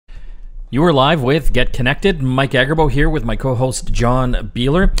You are live with Get Connected. Mike Agerbo here with my co-host John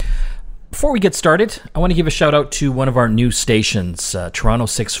Beeler. Before we get started, I want to give a shout out to one of our new stations. Toronto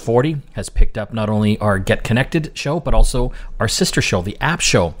 640 has picked up not only our Get Connected show, but also our sister show, the App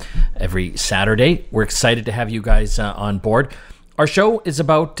Show, every Saturday. We're excited to have you guys on board. Our show is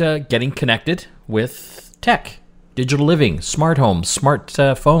about getting connected with tech, digital living, smart homes, smart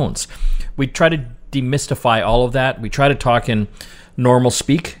phones. We try to demystify all of that. We try to talk in normal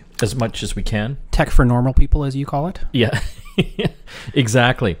speak as much as we can. Tech for normal people, as you call it. Yeah,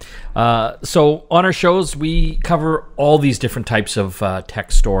 exactly. So on our shows, we cover all these different types of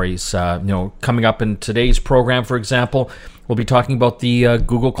tech stories. Coming up in today's program, for example, we'll be talking about the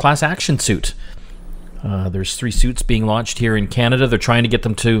Google Class Action Suit. There's 3 suits being launched here in Canada. They're trying to get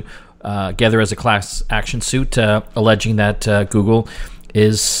them to gather as a class action suit, alleging that Google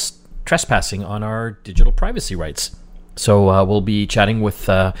is trespassing on our digital privacy rights. So we'll be chatting with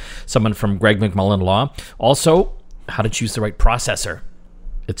someone from Greg McMullen Law. Also, how to choose the right processor.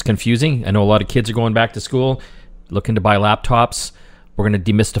 It's confusing. I know a lot of kids are going back to school, looking to buy laptops. We're going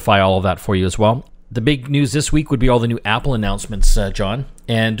to demystify all of that for you as well. The big news this week would be all the new Apple announcements, John.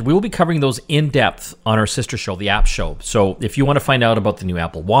 And we will be covering those in depth on our sister show, the App Show. So if you want to find out about the new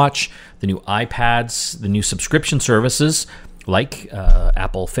Apple Watch, the new iPads, the new subscription services, like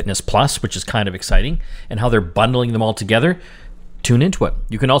Apple Fitness Plus, which is kind of exciting, and how they're bundling them all together, tune into it.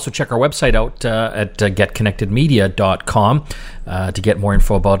 You can also check our website out at getconnectedmedia.com to get more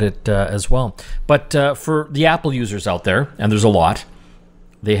info about it as well. But for the Apple users out there, and there's a lot,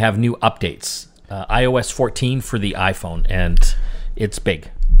 they have new updates. iOS 14 for the iPhone, and it's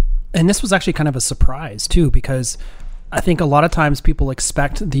big. And this was actually kind of a surprise, too, because I think a lot of times people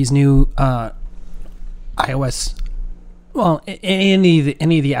expect these new iOS... Well, any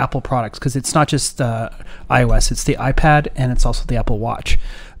of the Apple products, because it's not just iOS, it's the iPad and it's also the Apple Watch.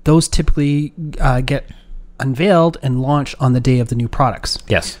 Those typically get unveiled and launched on the day of the new products.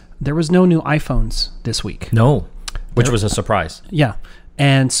 Yes. There was no new iPhones this week. No, which was a surprise. Yeah.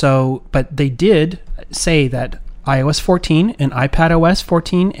 And so, but they did say that iOS 14 and iPadOS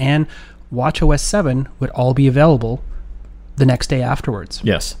 14 and watchOS 7 would all be available the next day afterwards.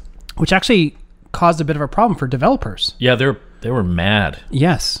 Yes. Which actually caused a bit of a problem for developers. Yeah, they were mad.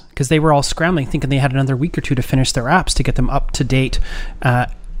 Yes, because they were all scrambling, thinking they had another week or two to finish their apps to get them up to date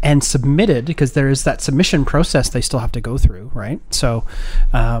and submitted, because there is that submission process they still have to go through, right? So,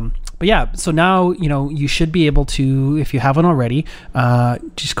 but yeah, so now, you should be able to, if you haven't already,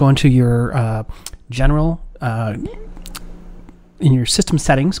 just go into your general... in your system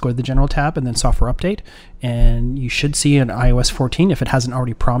settings, go to the general tab and then software update, and you should see an iOS 14 if it hasn't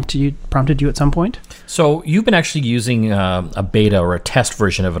already prompted you at some point. So you've been actually using a beta or a test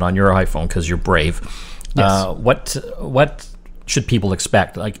version of it on your iPhone because you're brave. Yes. What should people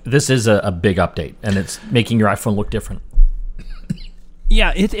expect? Like, this is a big update, and it's making your iPhone look different.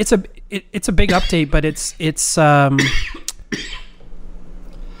 Yeah, it's a big update, but it's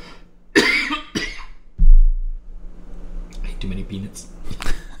Too many peanuts.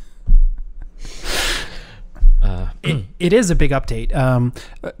 It is a big update,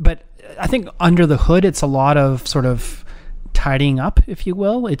 but I think under the hood, it's a lot of sort of tidying up, if you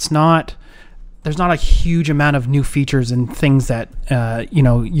will. There's not a huge amount of new features and things that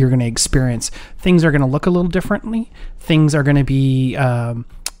you're going to experience. Things are going to look a little differently. Things are going to be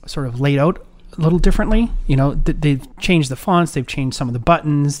sort of laid out a little differently. They've changed the fonts, they've changed some of the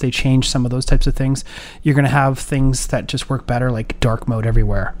buttons, they changed some of those types of things. You're going to have things that just work better, like dark mode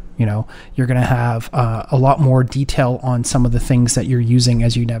everywhere. You're going to have a lot more detail on some of the things that you're using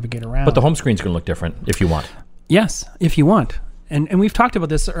as you navigate around. But the home screen's going to look different if you want. Yes, if you want. And we've talked about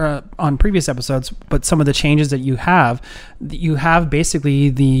this on previous episodes, but some of the changes that you have basically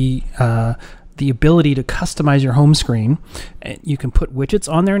the ability to customize your home screen. You can put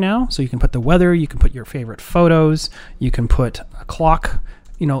widgets on there now, so you can put the weather, you can put your favorite photos, you can put a clock.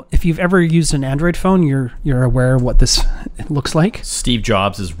 If you've ever used an Android phone, you're aware of what this looks like. Steve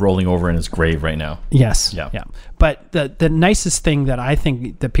Jobs is rolling over in his grave right now. Yes. Yeah. But the nicest thing that I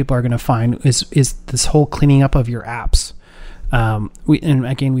think that people are going to find is this whole cleaning up of your apps.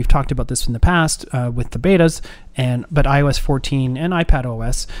 We've talked about this in the past with the betas, but iOS 14 and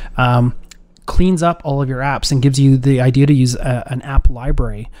iPadOS cleans up all of your apps and gives you the idea to use an app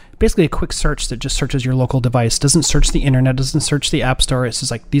library. Basically a quick search that just searches your local device, doesn't search the internet, doesn't search the app store. It's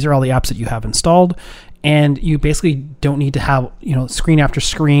just like, these are all the apps that you have installed, and you basically don't need to have screen after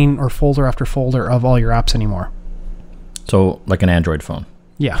screen or folder after folder of all your apps anymore. So like an Android phone.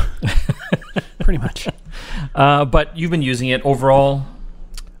 Yeah, pretty much. But you've been using it overall.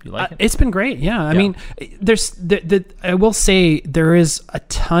 You like it? It's been great. Yeah. I mean, I will say there is a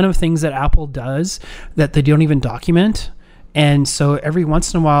ton of things that Apple does that they don't even document. And so every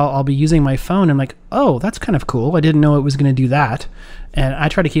once in a while I'll be using my phone and I'm like, oh, that's kind of cool. I didn't know it was going to do that. And I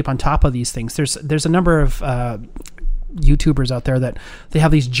try to keep on top of these things. There's a number of YouTubers out there that they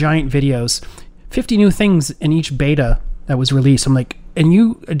have these giant videos, 50 new things in each beta that was released. I'm like, and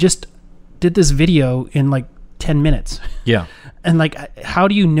you just did this video in like 10 minutes. Yeah. And like, how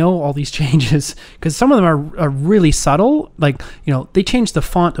do you know all these changes? Because some of them are really subtle. Like, they changed the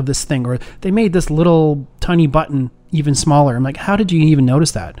font of this thing, or they made this little tiny button even smaller. I'm like, how did you even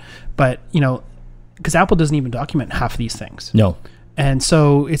notice that? But, because Apple doesn't even document half of these things. No. And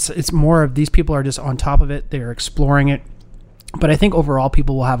so it's more of these people are just on top of it. They're exploring it. But I think overall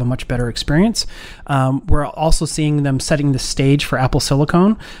people will have a much better experience. We're also seeing them setting the stage for Apple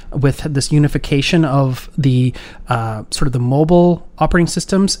Silicon with this unification of the sort of the mobile operating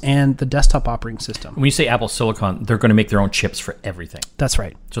systems and the desktop operating system. When you say Apple Silicon, they're going to make their own chips for everything. That's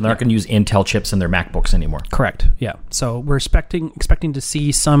right. So they're not going to use Intel chips in their MacBooks anymore. Correct. Yeah. So we're expecting to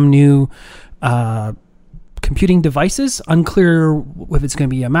see some new computing devices. Unclear if it's going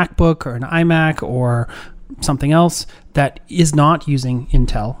to be a MacBook or an iMac or something else that is not using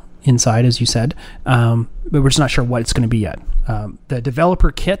Intel inside, as you said, but we're just not sure what it's going to be yet. The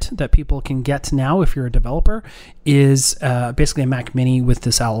developer kit that people can get now, if you're a developer, is basically a Mac Mini with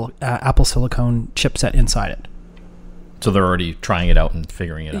this Apple Silicon chipset inside it. So they're already trying it out and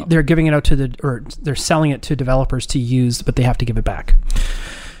figuring it out. They're giving it out they're selling it to developers to use, but they have to give it back.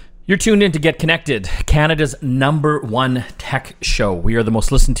 You're tuned in to Get Connected, Canada's #1 tech show. We are the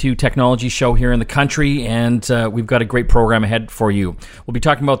most listened to technology show here in the country, and we've got a great program ahead for you. We'll be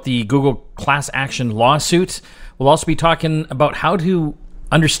talking about the Google class action lawsuit. We'll also be talking about how to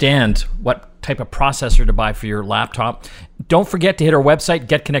understand what type of processor to buy for your laptop. Don't forget to hit our website,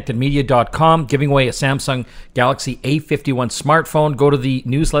 getconnectedmedia.com, giving away a Samsung Galaxy A51 smartphone. Go to the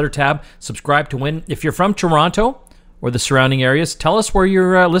newsletter tab, subscribe to win. If you're from Toronto or the surrounding areas, tell us where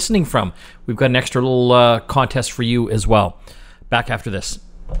you're listening from. We've got an extra little contest for you as well. Back after this.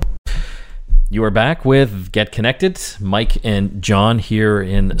 You are back with Get Connected. Mike and John here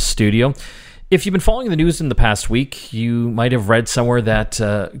in studio. If you've been following the news in the past week, you might have read somewhere that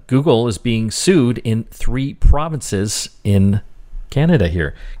Google is being sued in 3 provinces in Canada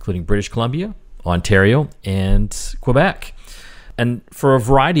here, including British Columbia, Ontario, and Quebec. And for a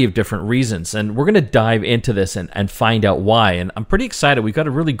variety of different reasons. And we're going to dive into this and find out why. And I'm pretty excited. We've got a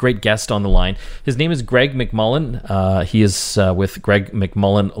really great guest on the line. His name is Greg McMullen. He is with Greg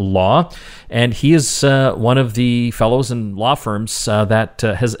McMullen Law. And he is one of the fellows and law firms that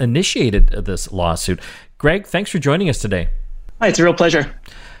has initiated this lawsuit. Greg, thanks for joining us today. Hi, it's a real pleasure.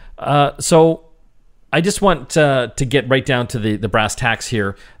 So I just want to get right down to the brass tacks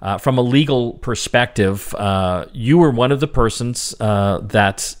here. From a legal perspective, you were one of the persons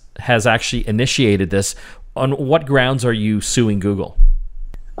that has actually initiated this. On what grounds are you suing Google?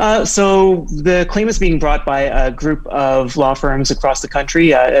 So the claim is being brought by a group of law firms across the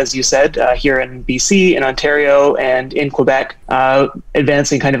country, as you said, here in BC, in Ontario, and in Quebec,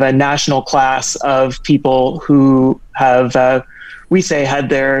 advancing kind of a national class of people who have we say had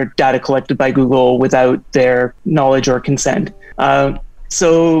their data collected by Google without their knowledge or consent.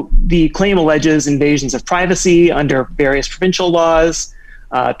 So the claim alleges invasions of privacy under various provincial laws,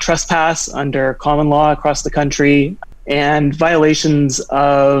 trespass under common law across the country, and violations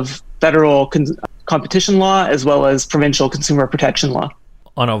of federal competition law as well as provincial consumer protection law.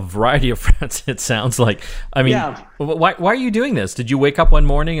 On a variety of fronts, it sounds like. I mean, yeah. Why are you doing this? Did you wake up one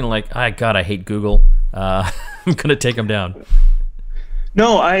morning and like, God, I hate Google. I'm going to take them down.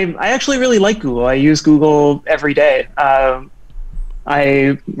 No, I actually really like Google. I use Google every day.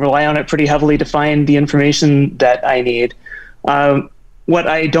 I rely on it pretty heavily to find the information that I need. What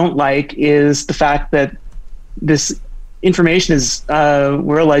I don't like is the fact that this information is,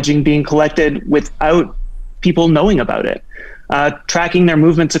 we're alleging, being collected without people knowing about it. Tracking their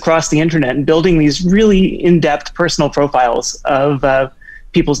movements across the internet and building these really in-depth personal profiles of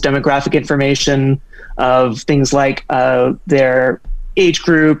people's demographic information, of things like their age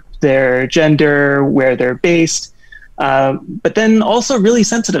group, their gender, where they're based, but then also really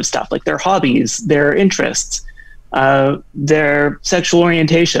sensitive stuff like their hobbies, their interests, their sexual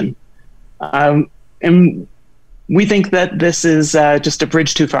orientation. And we think that this is just a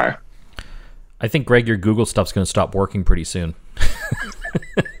bridge too far. I think, Greg, your Google stuff's going to stop working pretty soon.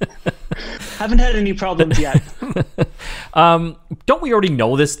 Haven't had any problems yet. Don't we already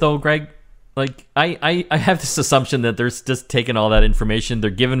know this, though, Greg? Like, I have this assumption that they're just taking all that information. They're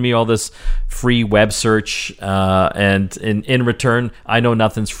giving me all this free web search, and in return, I know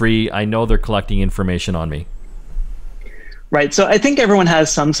nothing's free. I know they're collecting information on me. Right. So I think everyone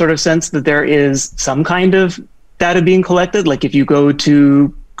has some sort of sense that there is some kind of data being collected. Like if you go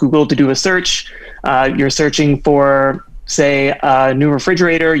to Google to do a search, you're searching for, say, a new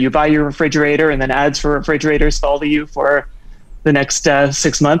refrigerator. You buy your refrigerator, and then ads for refrigerators follow you for the next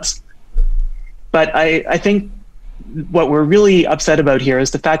 6 months. But I think what we're really upset about here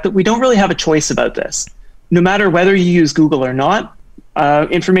is the fact that we don't really have a choice about this. No matter whether you use Google or not,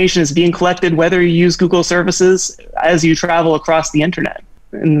 information is being collected whether you use Google services as you travel across the internet.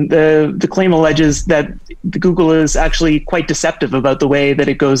 And the claim alleges that Google is actually quite deceptive about the way that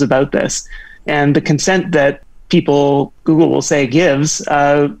it goes about this. And the consent that Google will say gives,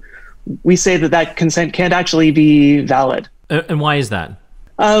 we say that consent can't actually be valid. And why is that?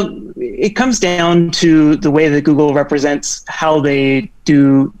 It comes down to the way that Google represents how they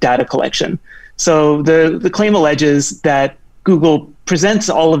do data collection. So the claim alleges that Google presents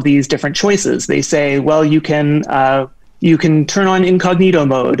all of these different choices. They say, well, you can turn on incognito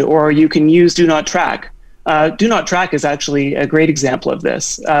mode, or you can use Do Not Track. Do Not Track is actually a great example of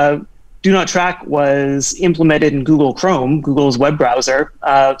this. Do Not Track was implemented in Google Chrome, Google's web browser.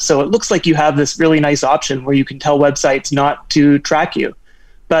 So it looks like you have this really nice option where you can tell websites not to track you.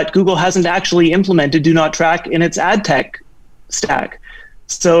 But Google hasn't actually implemented Do Not Track in its ad tech stack.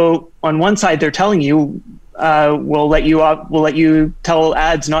 So on one side, they're telling you, we'll let you tell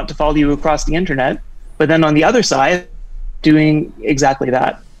ads not to follow you across the internet. But then on the other side, doing exactly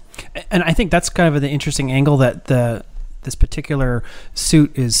that. And I think that's kind of the interesting angle that this particular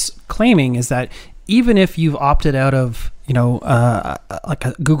suit is claiming, is that even if you've opted out of, like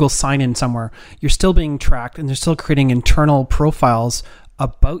a Google sign-in somewhere, you're still being tracked, and they're still creating internal profiles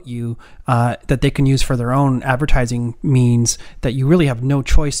about you that they can use for their own advertising means, that you really have no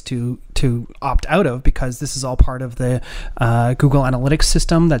choice to opt out of, because this is all part of the Google Analytics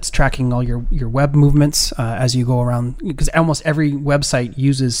system that's tracking all your web movements as you go around, because almost every website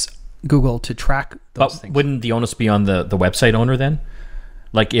uses Google to track those things. Wouldn't the onus be on the website owner then?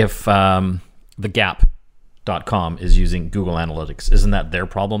 Like if thegap.com is using Google Analytics, isn't that their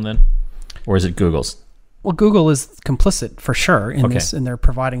problem then? Or is it Google's? Well, Google is complicit for sure in this, and they're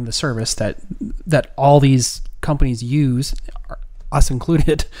providing the service that all these companies use, us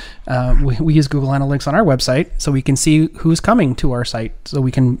included. We use Google Analytics on our website so we can see who's coming to our site, so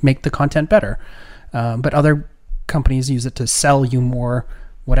we can make the content better. But other companies use it to sell you more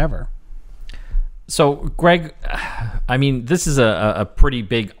whatever. So, Greg, I mean, this is a pretty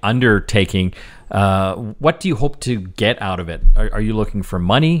big undertaking. What do you hope to get out of it? Are you looking for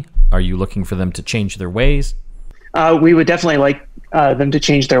money? Are you looking for them to change their ways? We would definitely like them to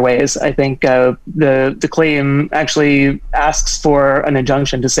change their ways. I think the claim actually asks for an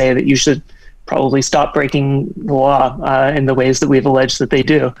injunction to say that you should probably stop breaking the law in the ways that we've alleged that they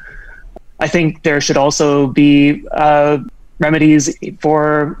do. I think there should also be remedies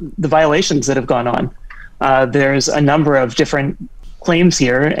for the violations that have gone on. There's a number of different claims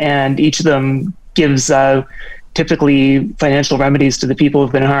here, and each of them gives typically financial remedies to the people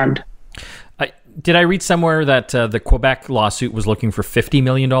who've been harmed. Did I read somewhere that the Quebec lawsuit was looking for $50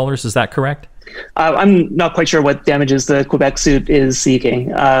 million? Is that correct? I'm not quite sure what damages the Quebec suit is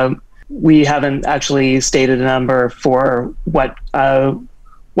seeking. We haven't actually stated a number for what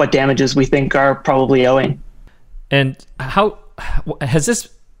damages we think are probably owing. And how has this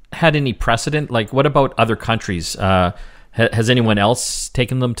had any precedent? Like, what about other countries? Has anyone else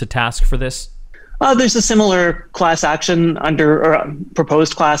taken them to task for this? There's a similar class action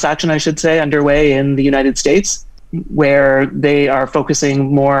proposed class action, I should say, underway in the United States, where they are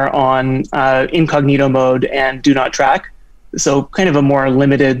focusing more on incognito mode and do not track. So kind of a more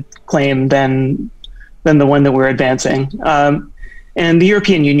limited claim than the one that we're advancing. And the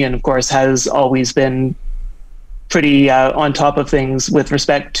European Union, of course, has always been pretty on top of things with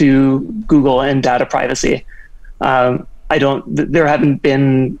respect to Google and data privacy. There haven't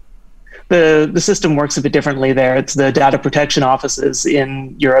been... The system works a bit differently there. It's the data protection offices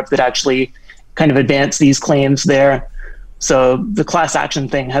in Europe that actually kind of advance these claims there. So the class action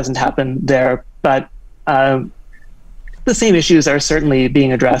thing hasn't happened there, but the same issues are certainly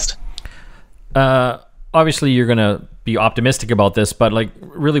being addressed. Obviously, you're going to be optimistic about this, but like,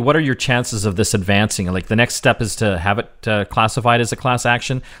 really, what are your chances of this advancing? Like, the next step is to have it classified as a class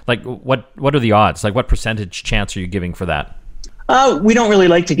action. Like, what are the odds? Like, what percentage chance are you giving for that? We don't really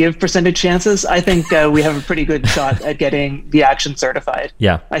like to give percentage chances. I think we have a pretty good shot at getting the action certified.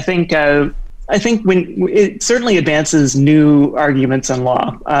 Yeah. I think I think when it certainly advances new arguments in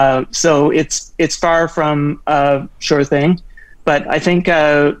law. So it's far from a sure thing, but I think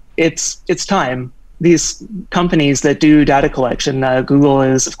it's time. These companies that do data collection, Google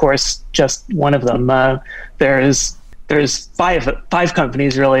is of course just one of them. There's five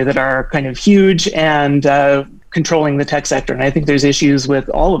companies really that are kind of huge and controlling the tech sector, and I think there's issues with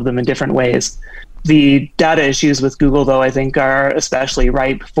all of them in different ways. The data issues with Google, though, I think are especially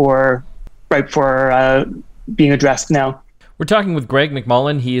ripe for being addressed now. We're talking with Greg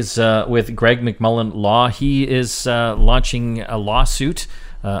McMullen. He is with Greg McMullen Law. He is launching a lawsuit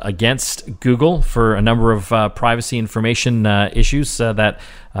against Google for a number of privacy information issues that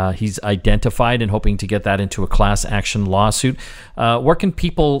he's identified, and hoping to get that into a class action lawsuit. Where can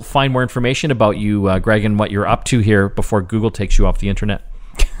people find more information about you, Greg, and what you're up to here before Google takes you off the internet?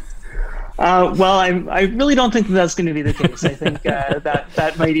 Well, I really don't think that's going to be the case. I think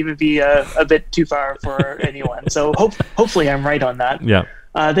that might even be a bit too far for anyone. So hopefully I'm right on that. Yeah.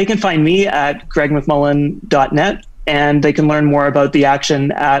 They can find me at gregmcmullen.net, and they can learn more about the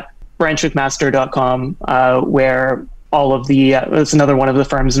action at branchmcmaster.com, where all of the it's another one of the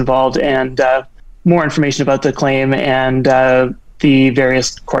firms involved, and more information about the claim and the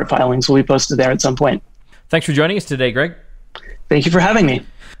various court filings will be posted there at some point. Thanks for joining us today, Greg. Thank you for having me.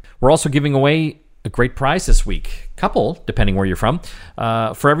 We're also giving away a great prize this week. Couple, depending where you're from.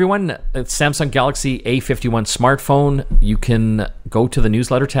 For everyone, it's Samsung Galaxy A51 smartphone. You can go to the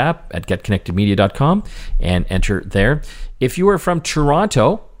newsletter tab at getconnectedmedia.com and enter there. If you are from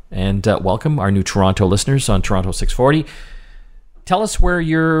Toronto, and welcome our new Toronto listeners on Toronto 640, tell us where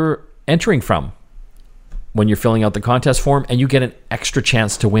you're entering from when you're filling out the contest form, and you get an extra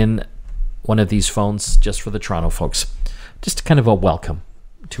chance to win one of these phones just for the Toronto folks. Just kind of a welcome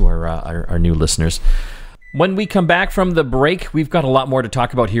to our new listeners. When we come back from the break, we've got a lot more to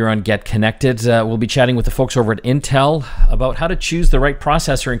talk about here on Get Connected. We'll be chatting with the folks over at Intel about how to choose the right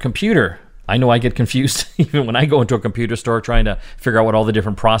processor and computer. I know I get confused even when I go into a computer store trying to figure out what all the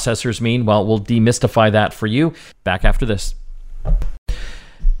different processors mean. Well, we'll demystify that for you. Back after this.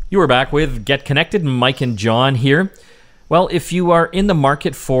 You are back with Get Connected. Mike and John here. Well, if you are in the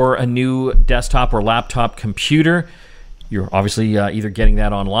market for a new desktop or laptop computer, you're obviously either getting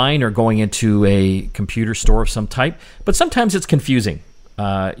that online or going into a computer store of some type. But sometimes it's confusing.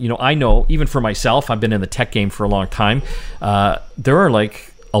 I know, even for myself, I've been in the tech game for a long time. There are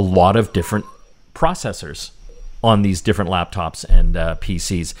like a lot of different processors on these different laptops and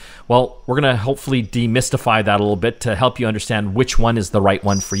PCs. Well, we're going to hopefully demystify that a little bit to help you understand which one is the right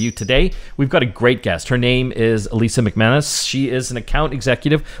one for you today. We've got a great guest. Her name is Elisa McManus. She is an account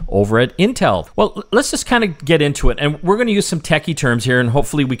executive over at Intel. Well, let's just kind of get into it. And we're going to use some techie terms here, and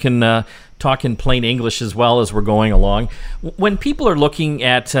hopefully we can talk in plain English as well as we're going along. When people are looking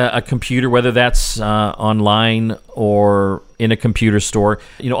at a computer, whether that's online or in a computer store,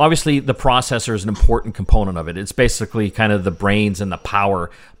 obviously the processor is an important component of it. It's basically kind of the brains and the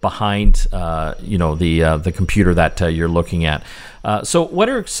power behind, the computer that you're looking at. So what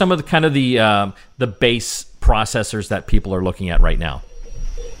are some of the kind of the base processors that people are looking at right now?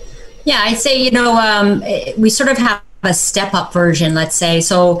 Yeah, I'd say, we sort of have a step-up version, let's say.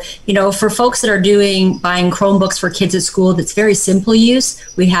 So, for folks that are buying Chromebooks for kids at school, that's very simple use.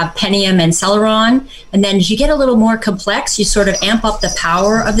 We have Pentium and Celeron. And then as you get a little more complex, you sort of amp up the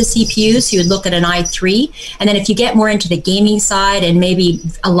power of the CPU. So you would look at an i3. And then if you get more into the gaming side and maybe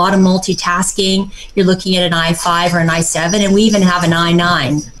a lot of multitasking, you're looking at an i5 or an i7. And we even have an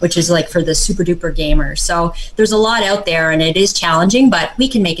i9, which is like for the super duper gamers. So there's a lot out there, and it is challenging, but we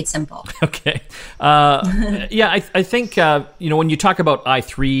can make it simple. Okay. I think, when you talk about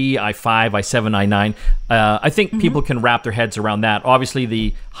i3, i5, i7, i9, I think people can wrap their heads around that. Obviously,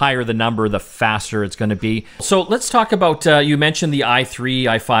 the higher the number, the faster it's going to be. So let's talk about, you mentioned the i3,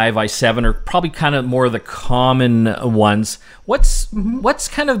 i5, i7 are probably kind of more of the common ones. What's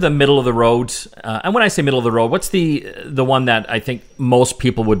kind of the middle of the road? And when I say middle of the road, what's the one that I think most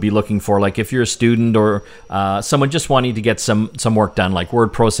people would be looking for? Like if you're a student or someone just wanting to get some work done, like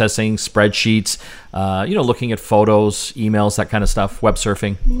word processing, spreadsheets, looking at photos, emails, that kind of stuff, web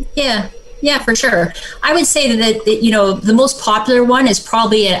surfing. Yeah, for sure. I would say that the most popular one is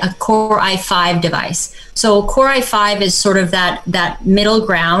probably a Core i5 device. So Core i5 is sort of that middle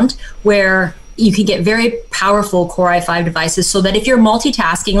ground where you can get very powerful Core i5 devices, so that if you're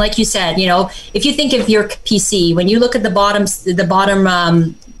multitasking, like you said, if you think of your PC, when you look at the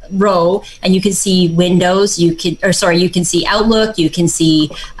bottom row and you can see Windows, you can see Outlook, you can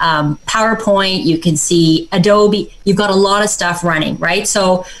see PowerPoint, you can see Adobe, you've got a lot of stuff running, right?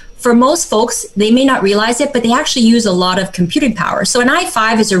 So for most folks, they may not realize it, but they actually use a lot of computing power. So an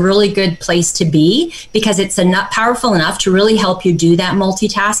i5 is a really good place to be because it's powerful enough to really help you do that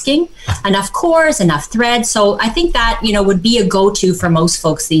multitasking, enough cores, enough threads. So I think that, would be a go-to for most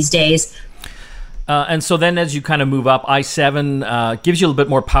folks these days. And so then as you kind of move up, i7 gives you a little bit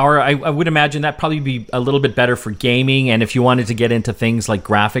more power. I would imagine that probably be a little bit better for gaming and if you wanted to get into things like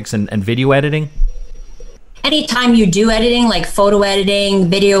graphics and video editing. Anytime you do editing, like photo editing,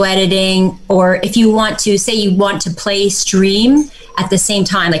 video editing, or if you want to, say you want to play stream at the same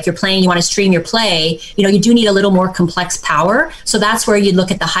time, like you're playing, you want to stream your play, you do need a little more complex power. So that's where you look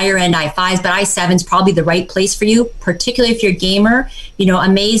at the higher end i5s, but i7 is probably the right place for you, particularly if you're a gamer,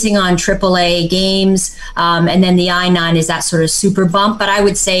 amazing on AAA games. And then the i9 is that sort of super bump. But I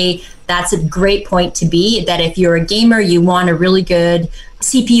would say that's a great point to be, that if you're a gamer, you want a really good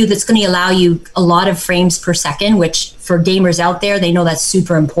CPU that's going to allow you a lot of frames per second, which for gamers out there, they know that's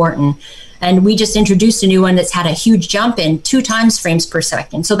super important. And we just introduced a new one that's had a huge jump in 2 times frames per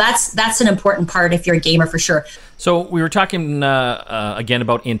second. So that's an important part if you're a gamer for sure. So we were talking again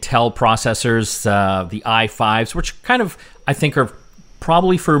about Intel processors, the i5s, which kind of, I think, are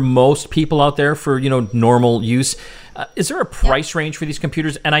probably for most people out there for, normal use. Is there a price range for these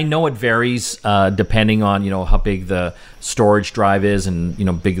computers? And I know it varies depending on, how big the storage drive is and,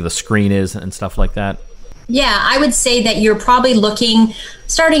 big the screen is and stuff like that. Yeah, I would say that you're probably looking,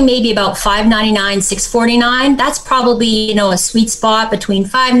 starting maybe about $599, $649. That's probably, a sweet spot between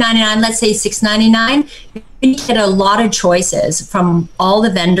 $599, let's say $699. You get a lot of choices from all the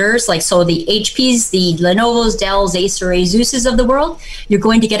vendors, like so the HPs, the Lenovo's, Dell's, Acer, Asus's of the world. You're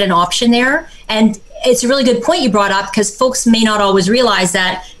going to get an option there. And it's a really good point you brought up because folks may not always realize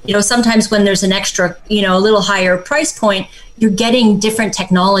that, sometimes when there's an extra, a little higher price point, you're getting different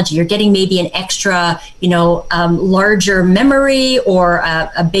technology. You're getting maybe an extra, larger memory or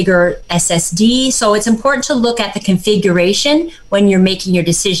a bigger SSD. So it's important to look at the configuration when you're making your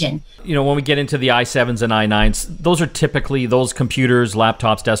decision. When we get into the i7s and i9s, those are typically, those computers,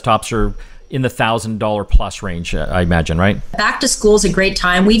 laptops, desktops are in the $1,000 plus range, I imagine, right? Back to school is a great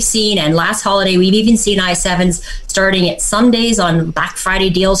time. We've seen, and last holiday, we've even seen i7s starting at some days on Black Friday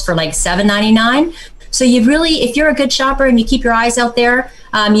deals for like $799. So you really, if you're a good shopper and you keep your eyes out there,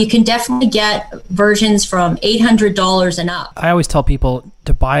 you can definitely get versions from $800 and up. I always tell people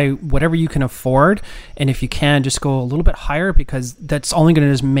to buy whatever you can afford. And if you can, just go a little bit higher because that's only going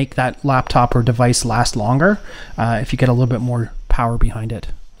to just make that laptop or device last longer if you get a little bit more power behind it.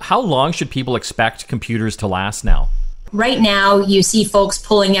 How long should people expect computers to last now? Right now, you see folks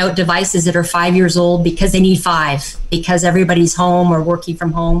pulling out devices that are 5 years old because they need 5, because everybody's home or working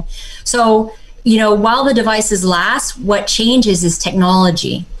from home. So, while the devices last, what changes is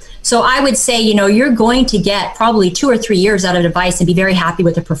technology. So I would say, you're going to get probably 2 or 3 years out of a device and be very happy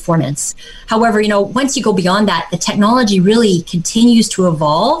with the performance. However, once you go beyond that, the technology really continues to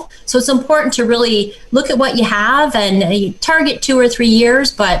evolve. So it's important to really look at what you have and target 2 or 3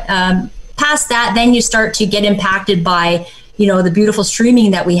 years. But past that, then you start to get impacted by, the beautiful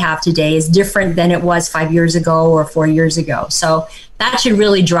streaming that we have today is different than it was 5 years ago or 4 years ago. So that should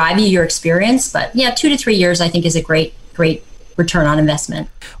really drive your experience. But yeah, 2 to 3 years, I think, is a great return on investment.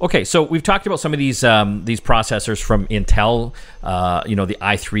 Okay, so we've talked about some of these processors from Intel, the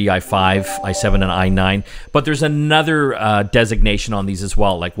i3, i5, i7, and i9, but there's another designation on these as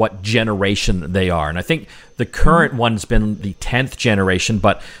well, like what generation they are. And I think the current one's been the 10th generation,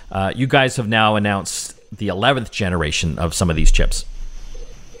 but you guys have now announced the 11th generation of some of these chips.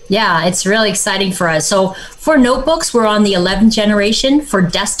 Yeah, it's really exciting for us. So for notebooks, we're on the 11th generation. For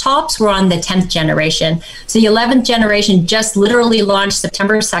desktops, we're on the 10th generation. So the 11th generation just literally launched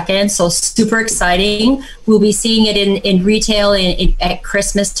September 2nd. So super exciting. We'll be seeing it in retail at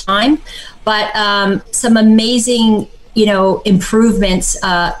Christmas time. But some amazing, improvements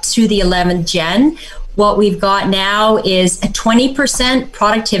to the 11th gen. What we've got now is a 20%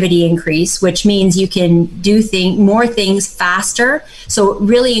 productivity increase, which means you can do more things faster. So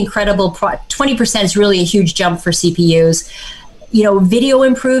really incredible. 20% is really a huge jump for CPUs. Video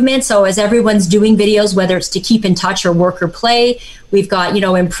improvement. So as everyone's doing videos, whether it's to keep in touch or work or play, we've got,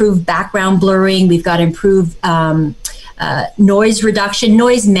 improved background blurring. We've got improved noise reduction,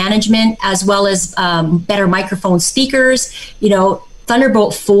 noise management, as well as better microphone speakers.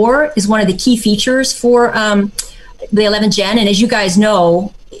 Thunderbolt 4 is one of the key features for the 11th gen. And as you guys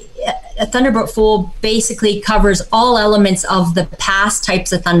know, Thunderbolt 4 basically covers all elements of the past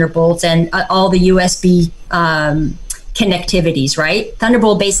types of Thunderbolts and all the USB connectivities, right?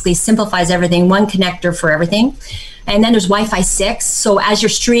 Thunderbolt basically simplifies everything, one connector for everything. And then there's Wi-Fi 6. So as you're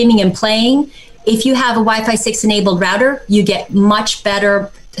streaming and playing, if you have a Wi-Fi 6 enabled router, you get much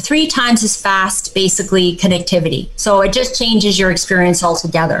better 3 times as fast, basically, connectivity. So it just changes your experience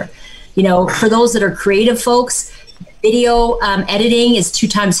altogether. You know, for those that are creative folks, video editing is 2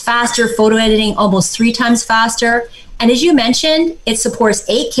 times faster, photo editing almost 3 times faster. And as you mentioned, it supports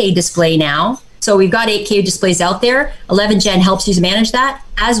 8K display now. So we've got 8K displays out there. 11 Gen helps you to manage that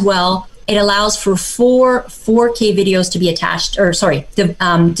as well. It allows for 4K videos to be attached,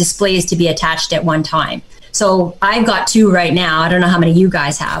 displays to be attached at one time. So I've got 2 right now. I don't know how many you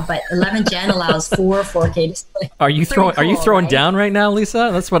guys have, but 11 Gen allows 4K displays. Are you throwing down right now, Lisa?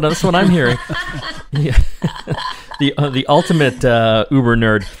 That's what I'm hearing. Yeah. The ultimate Uber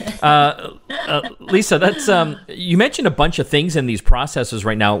nerd. Lisa, that's you mentioned a bunch of things in these processors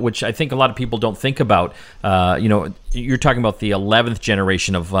right now, which I think a lot of people don't think about. You're talking about the 11th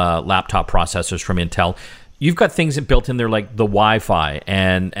generation of laptop processors from Intel. You've got things built in there like the Wi-Fi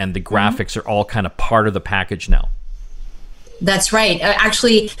and the graphics are all kind of part of the package now. That's right.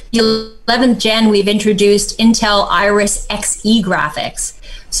 Actually, the 11th Gen, we've introduced Intel Iris Xe graphics.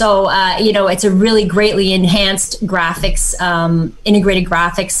 So, it's a really greatly enhanced graphics, integrated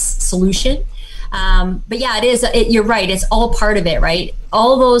graphics solution. But yeah, you're right. It's all part of it, right?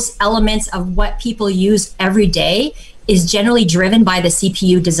 All those elements of what people use every day is generally driven by the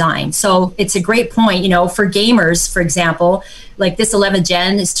CPU design. So it's a great point, for gamers, for example, like this 11th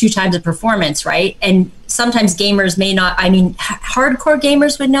Gen is 2 times the performance, right? And sometimes gamers may not, hardcore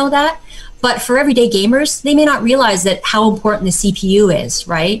gamers would know that, but for everyday gamers, they may not realize that how important the CPU is,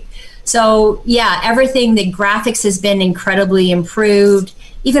 right? So yeah, everything, the graphics has been incredibly improved,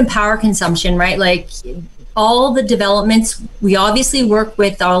 even power consumption, right? Like all the developments, we obviously work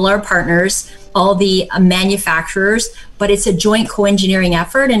with all our partners, all the manufacturers, but it's a joint co-engineering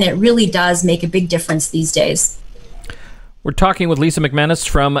effort, and it really does make a big difference these days. We're talking with Lisa McManus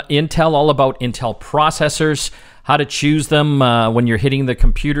from Intel, all about Intel processors, how to choose them when you're hitting the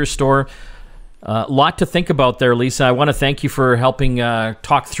computer store. A lot to think about there, Lisa. I want to thank you for helping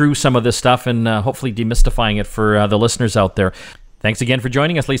talk through some of this stuff and hopefully demystifying it for the listeners out there. Thanks again for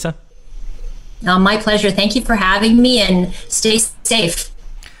joining us, Lisa. My pleasure. Thank you for having me, and stay safe.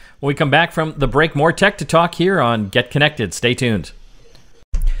 When we come back from the break, more tech to talk here on Get Connected. Stay tuned.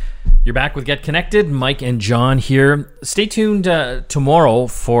 You're back with Get Connected. Mike and John here. Stay tuned tomorrow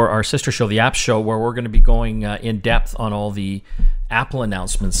for our sister show, the App Show, where we're going to be going in depth on all the Apple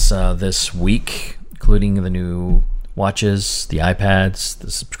announcements this week, including the new watches, the iPads,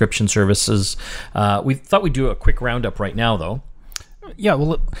 the subscription services. We thought we'd do a quick roundup right now, though. Yeah,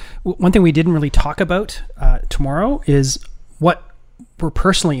 well, one thing we didn't really talk about tomorrow is what we're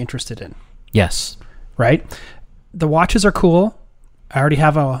personally interested in. Yes. Right? The watches are cool. I already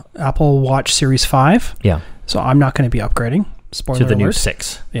have a Apple Watch Series 5. Yeah. So I'm not going to be upgrading. Spoiler to the alert. new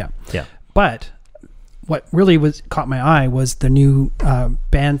 6. Yeah. Yeah. But what really caught my eye was the new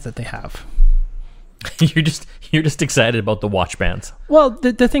bands that they have. You're just excited about the watch bands. Well,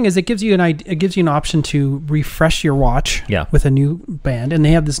 the thing is, it gives you an option to refresh your watch with a new band, and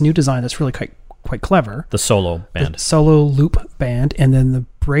they have this new design that's really quite clever. The Solo band. The Solo Loop band, and then the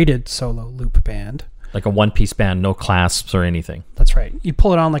braided Solo Loop band. Like a one-piece band, no clasps or anything. That's right. You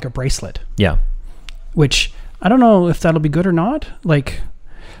pull it on like a bracelet. Yeah. Which, I don't know if that'll be good or not. Like,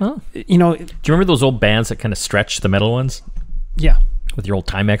 do you remember those old bands that kind of stretch, the metal ones? Yeah. With your old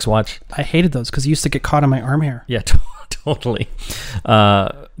Timex watch? I hated those because it used to get caught on my arm hair. Yeah, totally.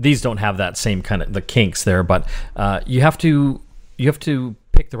 These don't have that same kind of the kinks there, but you have to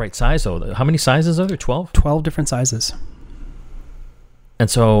pick the right size, though. How many sizes are there? 12? 12 different sizes. And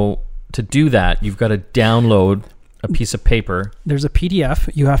so to do that, you've got to download a piece of paper. There's a PDF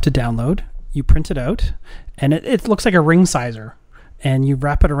you have to download. You print it out, and it looks like a ring sizer. And you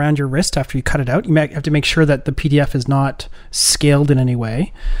wrap it around your wrist after you cut it out. You have to make sure that the PDF is not scaled in any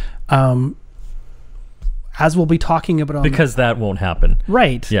way. As we'll be talking about because that won't happen.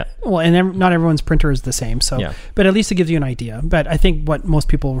 Right. Yeah. Well, and not everyone's printer is the same. So, yeah. But at least it gives you an idea. But I think what most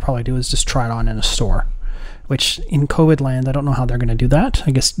people will probably do is just try it on in a store, which in COVID land, I don't know how they're going to do that.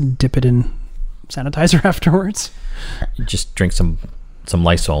 I guess dip it in sanitizer afterwards. You just drink some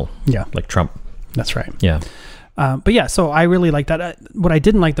Lysol. Yeah. Like Trump. That's right. Yeah. But yeah, so I really like that. What I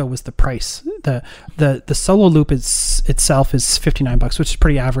didn't like though was the price. The Solo Loop itself is $59, which is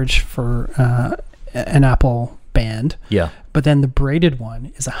pretty average for an Apple band. Yeah. But then the braided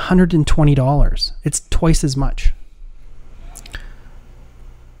one is $120. It's twice as much.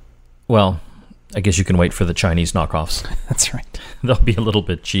 Well, I guess you can wait for the Chinese knockoffs. That's right. They'll be a little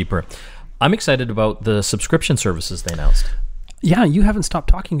bit cheaper. I'm excited about the subscription services they announced. Yeah, you haven't stopped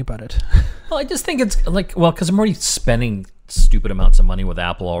talking about it. Well, I just think it's like, well, because I'm already spending stupid amounts of money with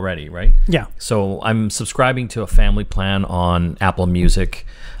Apple already, right? Yeah. So I'm subscribing to a family plan on Apple Music.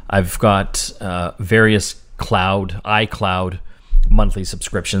 I've got various iCloud monthly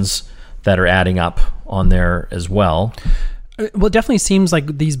subscriptions that are adding up on there as well. Well, it definitely seems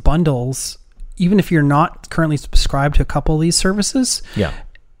like these bundles, even if you're not currently subscribed to a couple of these services, Yeah.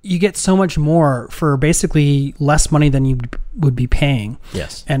 you get so much more for basically less money than you would be paying.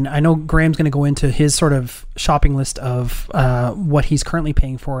 Yes. And I know Graham's going to go into his sort of shopping list of what he's currently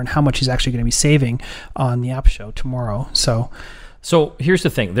paying for and how much he's actually going to be saving on the app show tomorrow. So here's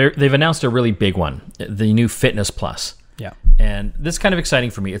the thing. They've announced a really big one, the new Fitness Plus. yeah. And this is kind of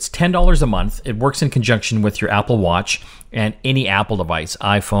exciting for me. It's $10 a month. It works in conjunction with your Apple Watch and any Apple device,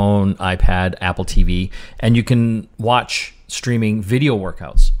 iPhone, iPad, Apple TV. And you can watch streaming video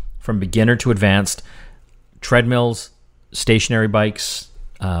workouts from beginner to advanced, treadmills, stationary bikes,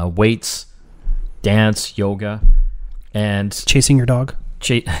 weights, dance, yoga, and Chasing your dog.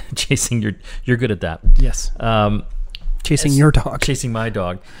 chasing you're good at that. Yes. Chasing your dog. Chasing my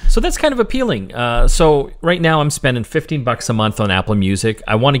dog. So that's kind of appealing. So right now I'm spending $15 a month on Apple Music.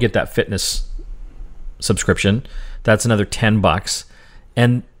 I want to get that fitness subscription. That's another $10.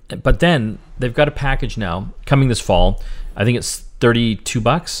 But then they've got a package now coming this fall. I think it's $32.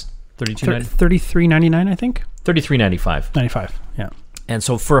 $33.99, I think. $33.95. 95. Yeah. And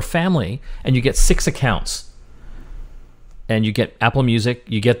so for a family, and you get 6 accounts, and you get Apple Music,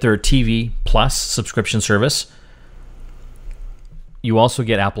 you get their TV Plus subscription service. You also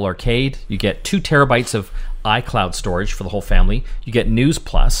get Apple Arcade. You get 2 terabytes of iCloud storage for the whole family. You get News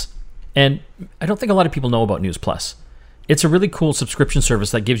Plus. And I don't think a lot of people know about News Plus. It's a really cool subscription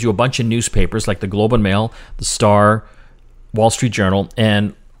service that gives you a bunch of newspapers like the Globe and Mail, the Star, Wall Street Journal,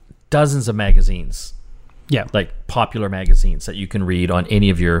 and dozens of magazines. Yeah. Like popular magazines that you can read on any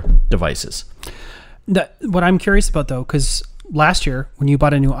of your devices. What I'm curious about, though, because last year when you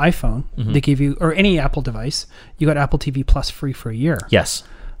bought a new iPhone, they gave you, or any Apple device, you got Apple TV Plus free for a year. Yes.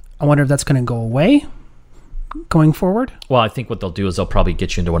 I wonder if that's going to go away going forward. Well, I think what they'll do is they'll probably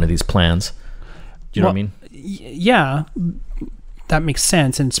get you into one of these plans. Do you know what I mean? Yeah, that makes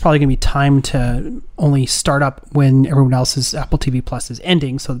sense. And it's probably going to be time to only start up when everyone else's Apple TV Plus is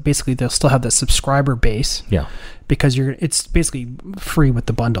ending. So basically they'll still have the subscriber base. Yeah. Because it's basically free with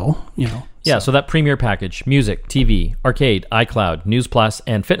the bundle, you know. Yeah, so that premier package, music, TV, arcade, iCloud, News Plus,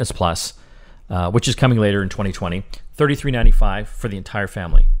 and Fitness Plus, which is coming later in 2020, $33.95 for the entire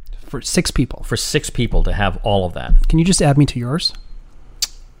family. For 6 people. For 6 people to have all of that. Can you just add me to yours?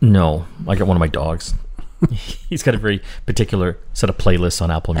 No, I got one of my dogs. He's got a very particular set of playlists on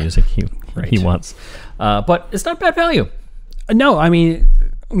Apple Music he wants. But it's not bad value. No, I mean,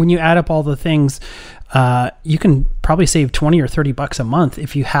 when you add up all the things, you can probably save $20 or $30 a month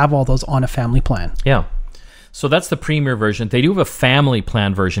if you have all those on a family plan. Yeah. So that's the premier version. They do have a family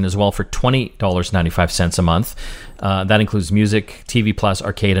plan version as well for $20.95 a month. That includes music, TV Plus,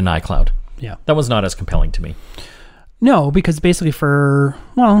 arcade, and iCloud. Yeah. That was not as compelling to me. No, because basically for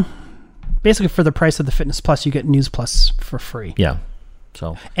the price of the Fitness Plus, you get News Plus for free. Yeah.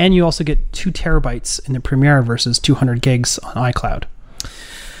 So. And you also get 2 terabytes in the Premiere versus 200 gigs on iCloud.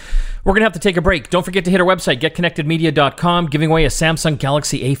 We're going to have to take a break. Don't forget to hit our website, getconnectedmedia.com, giving away a Samsung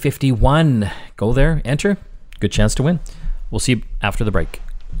Galaxy A51. Go there, enter. Good chance to win. We'll see you after the break.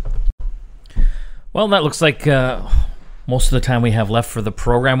 Well, that looks like most of the time we have left for the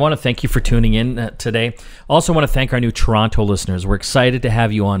program. I want to thank you for tuning in today. Also want to thank our new Toronto listeners. We're excited to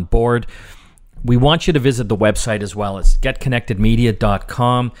have you on board. We want you to visit the website as well. It's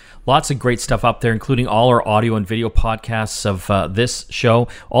getconnectedmedia.com. Lots of great stuff up there, including all our audio and video podcasts of this show.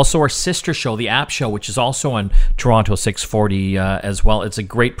 Also our sister show, The App Show, which is also on Toronto 640 as well. It's a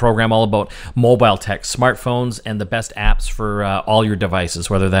great program all about mobile tech, smartphones, and the best apps for all your devices,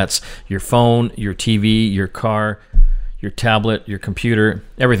 whether that's your phone, your TV, your car, your tablet, your computer.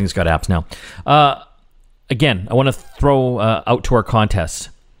 Everything's got apps now. Again, I want to throw out to our contest.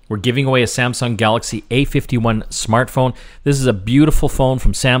 We're giving away a Samsung Galaxy A51 smartphone. This is a beautiful phone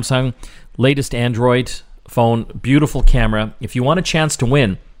from Samsung, latest Android phone, beautiful camera. If you want a chance to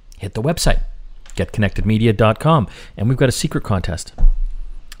win, hit the website, getconnectedmedia.com, and we've got a secret contest.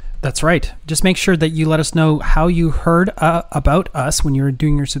 That's right. Just make sure that you let us know how you heard about us when you're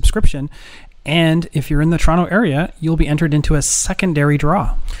doing your subscription. And if you're in the Toronto area, you'll be entered into a secondary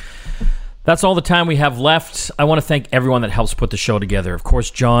draw. That's all the time we have left. I want to thank everyone that helps put the show together. Of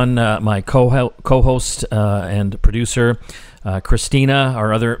course, John, my co-host and producer, Christina,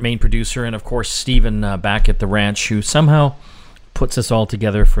 our other main producer, and of course, Stephen back at the ranch, who somehow puts us all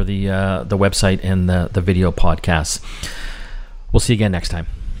together for the website and the video podcasts. We'll see you again next time.